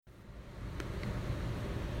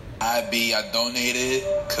I donated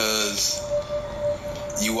because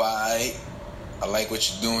you alright. I like what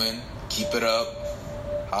you're doing. Keep it up.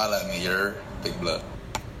 Holla at me, you're big blood.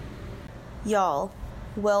 Y'all,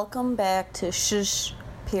 welcome back to Shush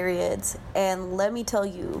Periods. And let me tell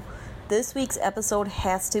you, this week's episode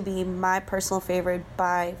has to be my personal favorite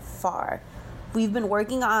by far. We've been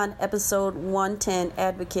working on episode 110,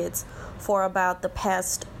 Advocates, for about the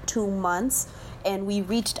past 2 months, and we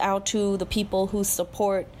reached out to the people whose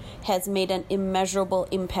support has made an immeasurable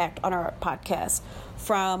impact on our podcast.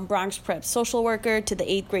 From Bronx Prep social worker to the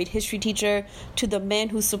 8th grade history teacher to the men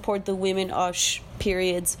who support the women of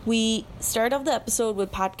periods. We start off the episode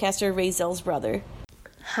with podcaster Rayzel's brother.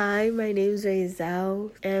 Hi, my name's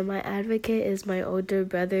Rayzel, and my advocate is my older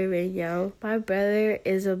brother, Rayel. My brother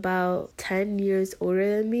is about 10 years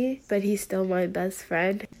older than me, but he's still my best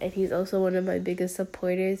friend, and he's also one of my biggest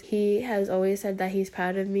supporters. He has always said that he's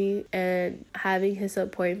proud of me, and having his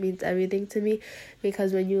support means everything to me,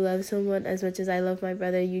 because when you love someone as much as I love my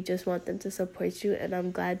brother, you just want them to support you, and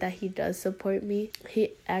I'm glad that he does support me.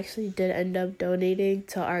 He actually did end up donating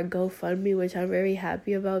to our GoFundMe, which I'm very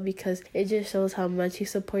happy about, because it just shows how much he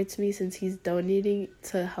supports me, since he's donating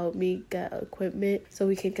to help me get equipment so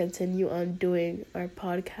we can continue on doing our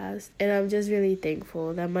podcast. And I'm just really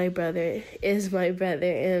thankful that my brother is my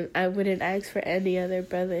brother, and I wouldn't ask for any other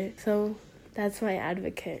brother. So that's my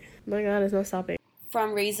advocate. My God, it's not stopping.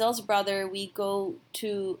 From Rayzel's brother, we go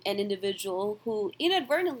to an individual who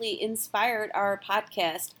inadvertently inspired our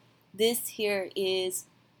podcast. This here is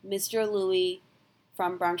Mr. Louis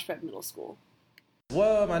from Bronx Prep Middle School.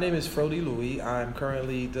 Well, my name is Frody Louis. I'm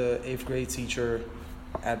currently the 8th grade teacher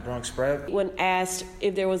at Bronx Prep. When asked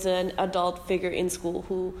if there was an adult figure in school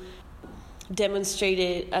who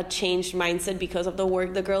demonstrated a changed mindset because of the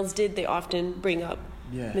work the girls did, they often bring up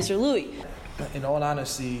Mr. Louis. In all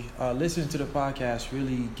honesty, listening to the podcast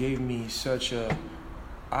really gave me such a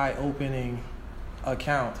eye-opening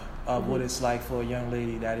account of what it's like for a young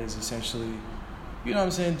lady that is essentially,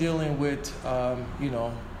 dealing with,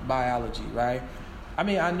 biology, right? I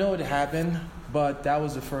mean, I know it happened, but that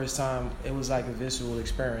was the first time it was like a visceral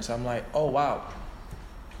experience. I'm like, oh, wow.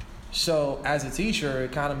 So as a teacher,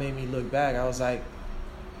 it kind of made me look back. I was like,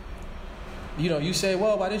 you say,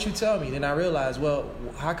 well, why didn't you tell me? Then I realized, well,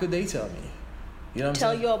 how could they tell me?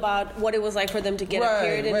 Tell you about what it was like for them to get a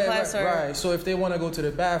period in class? Right. So if they want to go to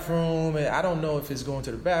the bathroom, and I don't know if it's going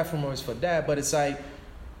to the bathroom or it's for that, but it's like,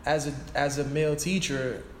 as a male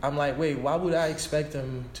teacher, I'm like, wait, why would I expect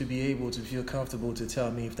them to be able to feel comfortable to tell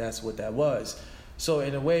me if that's what that was? So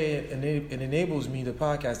in a way, it enables me, the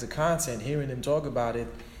podcast, the content, hearing them talk about it,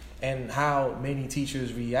 and how many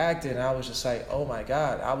teachers reacted. And I was just like, oh my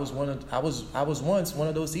God, I was once one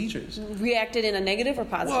of those teachers. Reacted in a negative or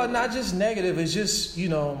positive? Well, not just negative. It's just,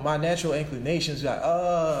 my natural inclinations like,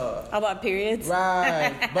 How about periods?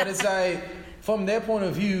 Right. But it's like, from their point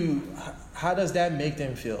of view, how does that make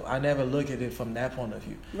them feel? I never look at it from that point of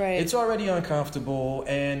view. Right. It's already uncomfortable,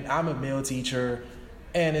 and I'm a male teacher,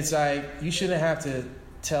 and it's like, you shouldn't have to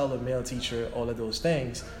tell a male teacher all of those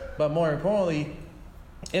things. But more importantly,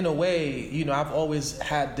 in a way, I've always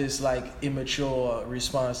had this like immature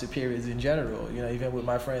response to periods in general, even with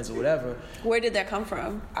my friends or whatever. Where did that come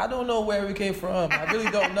from? I don't know where it came from. I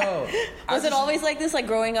really don't know. Was it always like this? Like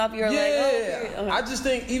growing up, you're like, okay. I just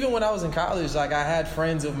think even when I was in college, like I had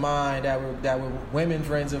friends of mine that were women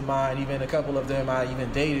friends of mine. Even a couple of them I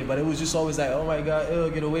even dated, but it was just always like, oh my God,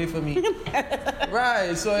 ew, get away from me.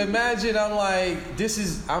 Right. So imagine I'm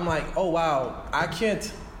like, oh wow, I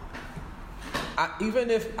can't. Even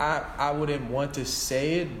if I wouldn't want to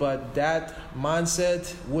say it, but that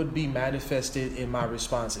mindset would be manifested in my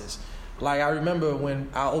responses. Like I remember when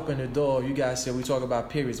I opened the door, you guys said we talk about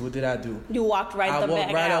periods. What did I do? You walked right out.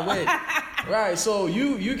 Away. Right. So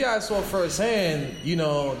you guys saw firsthand,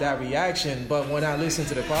 that reaction. But when I listened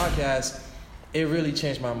to the podcast, it really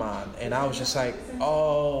changed my mind, and I was just like,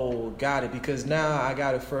 oh, got it, because now I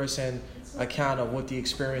got a firsthand account of what the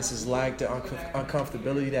experience is like, the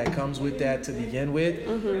uncomfortability that comes with that to begin with.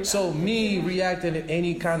 Mm-hmm. So me reacting in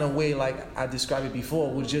any kind of way like I described it before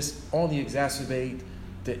would just only exacerbate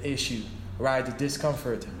the issue, right? The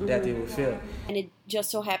discomfort that they would feel. And it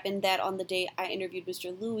just so happened that on the day I interviewed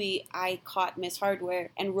Mr. Louis, I caught Miss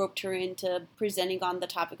Hardware and roped her into presenting on the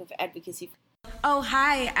topic of advocacy. Oh,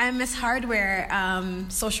 hi, I'm Miss Hardware,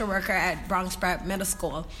 social worker at Bronx Prep Middle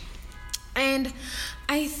School. And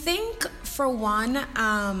I think, for one,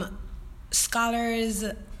 scholars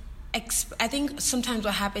I think sometimes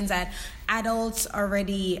what happens that adults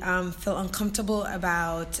already feel uncomfortable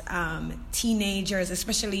about teenagers,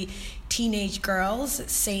 especially teenage girls,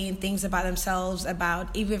 saying things about themselves, about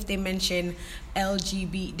even if they mention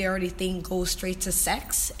LGBT, they already think go straight to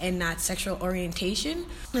sex and not sexual orientation.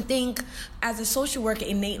 I think as a social worker,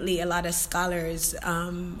 innately, a lot of scholars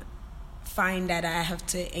find that I have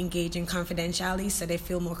to engage in confidentiality, so they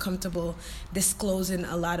feel more comfortable disclosing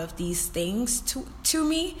a lot of these things to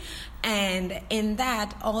me. And in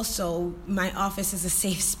that also, my office is a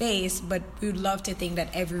safe space, but we would love to think that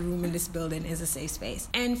every room in this building is a safe space.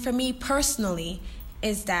 And for me personally,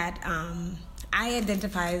 is that I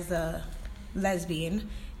identify as a lesbian,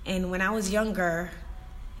 and when I was younger,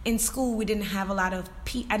 in school, we didn't have a lot of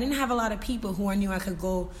I didn't have a lot of people who I knew I could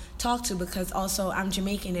go talk to, because also I'm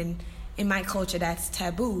Jamaican, and in my culture that's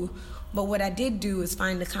taboo. But what I did do is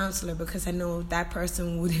find a counselor, because I know that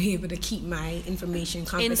person would be able to keep my information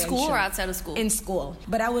confidential. In school or outside of school? In school.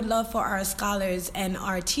 But I would love for our scholars and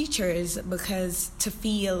our teachers, because to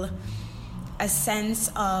feel a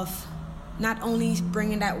sense of not only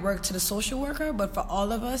bringing that work to the social worker, but for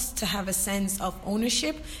all of us to have a sense of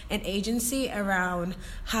ownership and agency around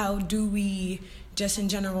how do we just in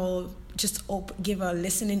general just give a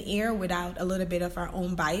listening ear without a little bit of our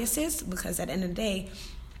own biases. Because at the end of the day,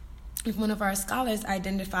 if one of our scholars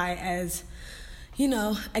identify as,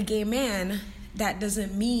 a gay man, that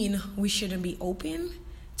doesn't mean we shouldn't be open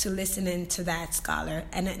to listening to that scholar.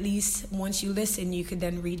 And at least once you listen, you could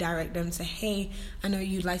then redirect them to, hey, I know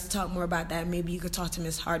you'd like to talk more about that. Maybe you could talk to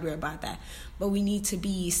Ms. Hardware about that. But we need to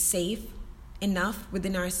be safe enough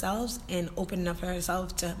within ourselves and open enough for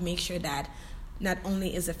ourselves to make sure that not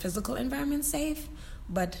only is the physical environment safe,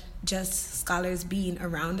 but just scholars being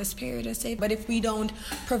around this period is safe. But if we don't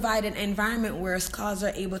provide an environment where scholars are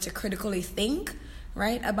able to critically think,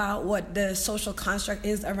 right, about what the social construct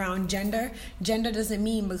is around gender doesn't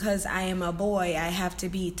mean because I am a boy, I have to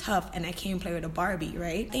be tough and I can't play with a Barbie,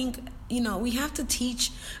 right? I think, we have to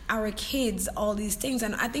teach our kids all these things.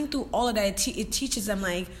 And I think through all of that, it teaches them,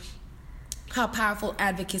 like, how powerful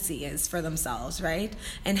advocacy is for themselves, right?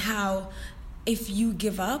 And how if you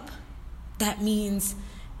give up, that means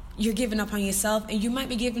you're giving up on yourself, and you might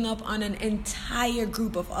be giving up on an entire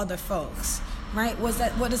group of other folks, right?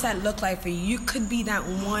 What does that look like for you? You could be that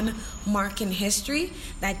one mark in history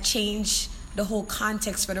that changed the whole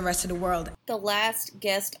context for the rest of the world. The last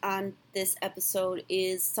guest on this episode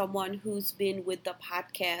is someone who's been with the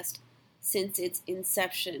podcast since its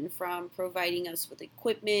inception, from providing us with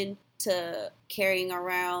equipment to carrying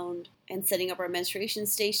around and setting up our menstruation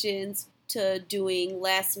stations, to doing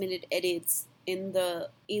last-minute edits in the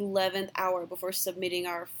 11th hour before submitting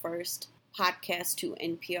our first podcast to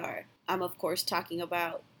NPR. I'm, of course, talking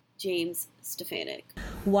about James Stefanik.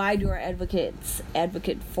 Why do our advocates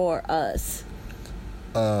advocate for us?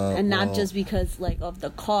 And not just because, of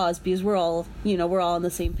the cause, because we're all on the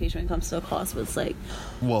same page when it comes to a cause, but it's like...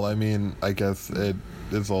 Well, I mean, I guess it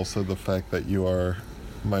is also the fact that you are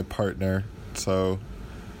my partner, so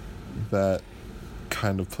that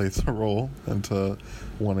kind of plays a role into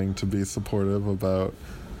wanting to be supportive about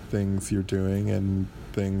things you're doing and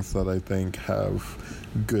things that I think have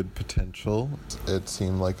good potential. It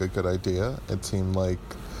seemed like a good idea. It seemed like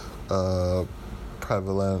a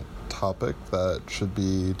prevalent topic that should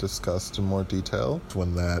be discussed in more detail.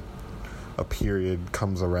 When a period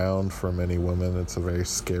comes around for many women, it's a very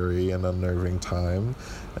scary and unnerving time.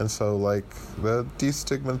 And so, the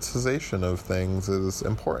destigmatization of things is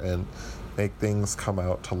important. Make things come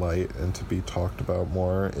out to light and to be talked about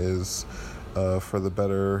more is for the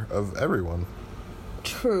better of everyone.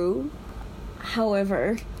 True.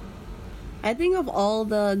 However, I think of all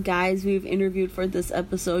the guys we've interviewed for this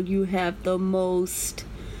episode, you have the most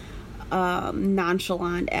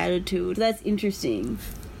nonchalant attitude. That's interesting,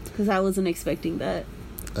 because I wasn't expecting that.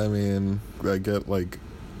 I mean, I get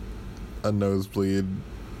a nosebleed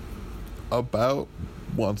about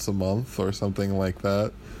once a month or something like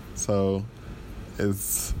that. So,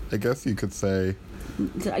 I guess you could say...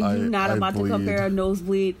 Are you not about to compare a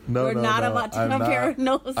nosebleed? No, We're not about to compare a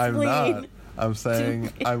nosebleed. I'm not. I'm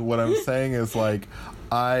saying... what I'm saying is,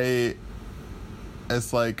 I've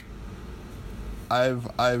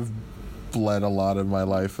bled a lot in my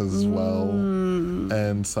life as well.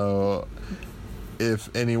 And so...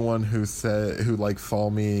 if anyone who saw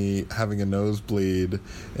me having a nosebleed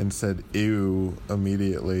and said ew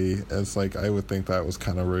immediately, it's I would think that was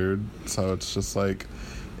kind of rude. So it's just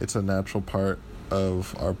it's a natural part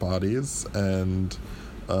of our bodies, and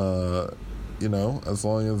as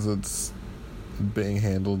long as it's being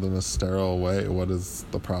handled in a sterile way, what is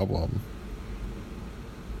the problem?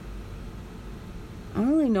 I don't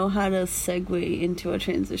really know how to segue into a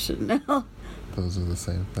transition now. Those are the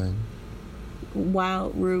same thing.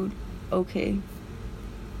 Wow, rude. Okay.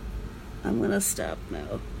 I'm gonna stop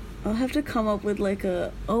now. I'll have to come up with like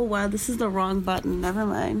oh wow, this is the wrong button. Never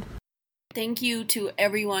mind. Thank you to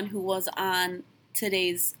everyone who was on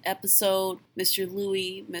today's episode, Mr.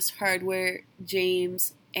 Louie, Miss Hardware,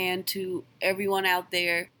 James, and to everyone out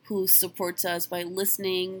there who supports us by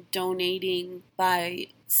listening, donating, by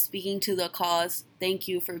speaking to the cause. Thank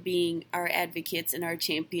you for being our advocates and our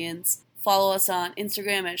champions. Follow us on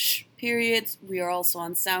Instagram at @periods. We are also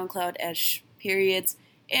on SoundCloud at @periods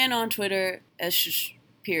and on Twitter as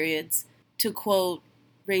 @periods. To quote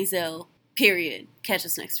Razel, period. Catch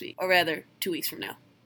us next week, or rather 2 weeks from now.